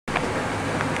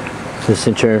The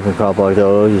Centurion from Cop Block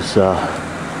Raw. Just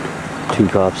two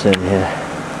cops in here.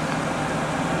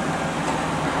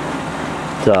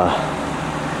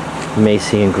 It's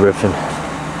Macy and Griffin.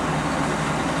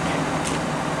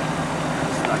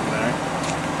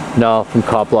 No, from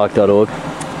copblock.org.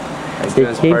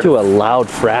 They came to a loud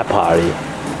frat party.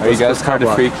 Are you guys part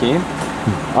of Free Keene?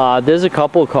 There's a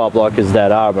couple of cop blockers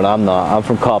that are, but I'm not. I'm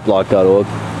from copblock.org.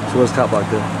 So what does Cop Block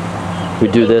do? We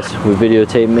do this. We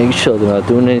videotape, make sure they're not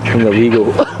doing anything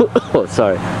illegal. Oh,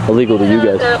 sorry, illegal to you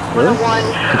guys. Really?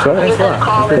 That's right.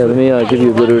 Yeah, let me give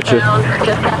you literature.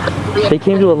 They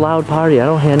came to a loud party. I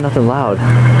don't hear nothing loud.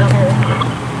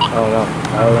 Oh no.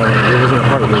 It wasn't a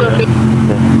party.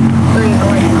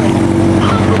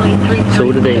 So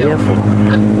what are they here for? I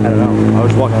don't know. I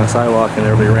was walking on the sidewalk and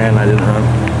everybody ran and I didn't run.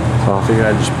 So I figured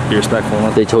I'd just be respectful and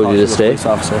let They told you to stay? police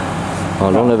officer.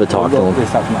 Oh, don't ever talk to them.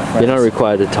 You're not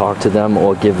required to talk to them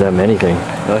or give them anything.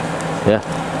 Really? Yeah.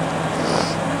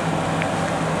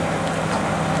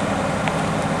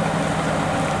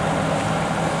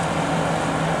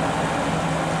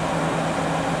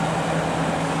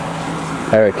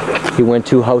 Eric, he went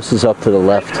 2 houses up to the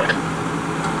left.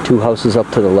 2 houses up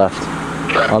to the left.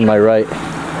 On my right.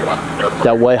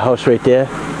 That white house right there,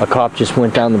 a cop just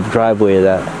went down the driveway of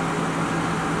that.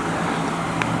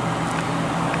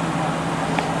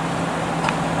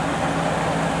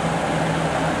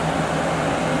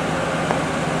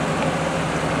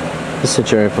 This is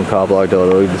Centurion from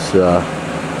copblock.org.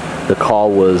 The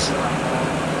call was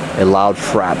a loud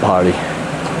frat party.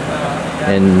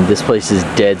 And this place is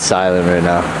dead silent right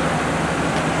now.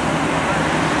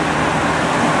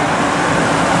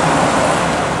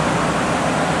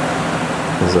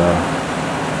 There's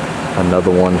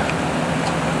another one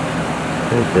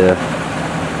right there.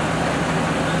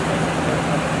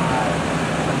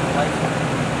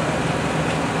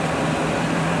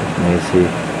 Macy.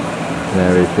 And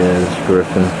that right there is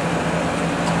Griffin.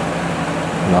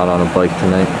 Not on a bike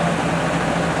tonight.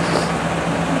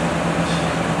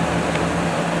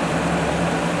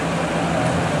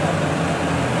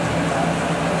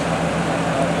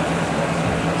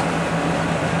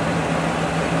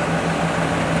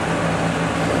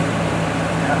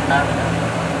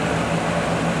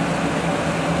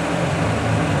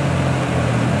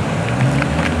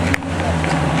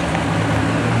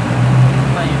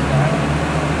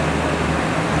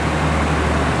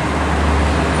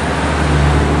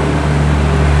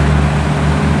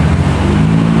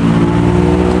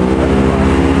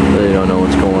 Really don't know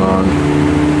what's going on.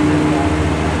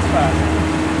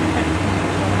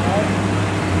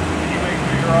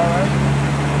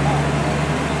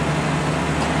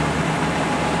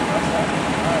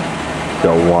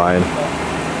 Go wide.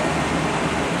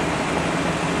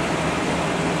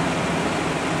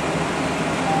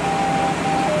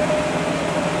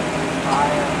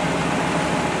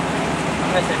 I'm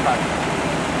gonna say 5.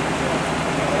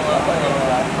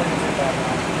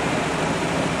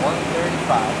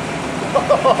 135.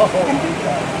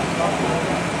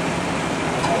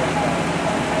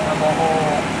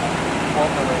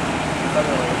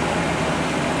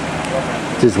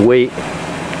 Just wait.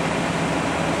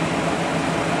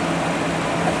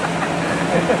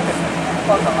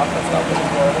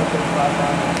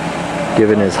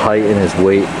 Given his height and his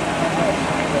weight.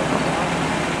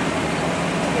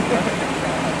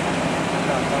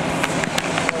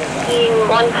 Keene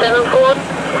 174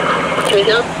 30.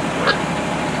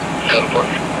 74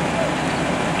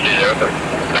 30.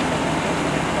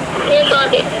 Here's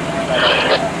Rocky.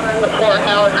 On the 4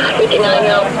 hours, 59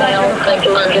 miles, like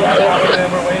emergency.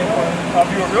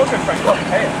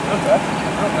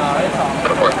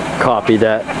 Copy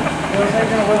that.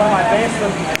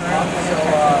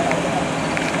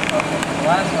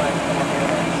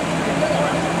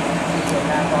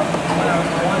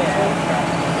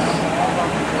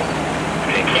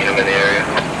 Keene in the area.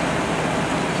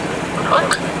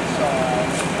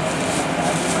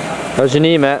 How's your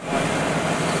knee, Matt? I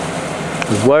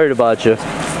was worried about you.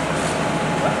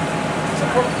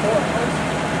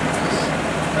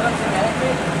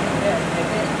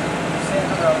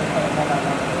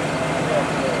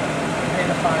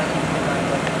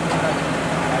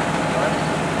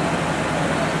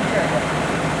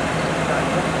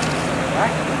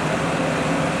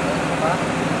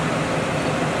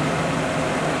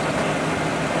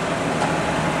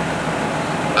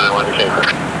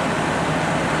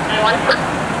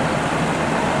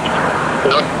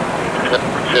 Nope.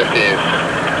 50s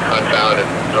unfounded.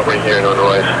 Nobody here, no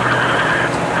noise.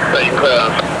 So you can clear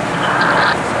out.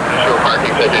 Show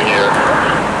parking ticket here.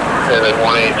 And then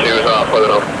 182 is off with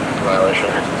an open violation.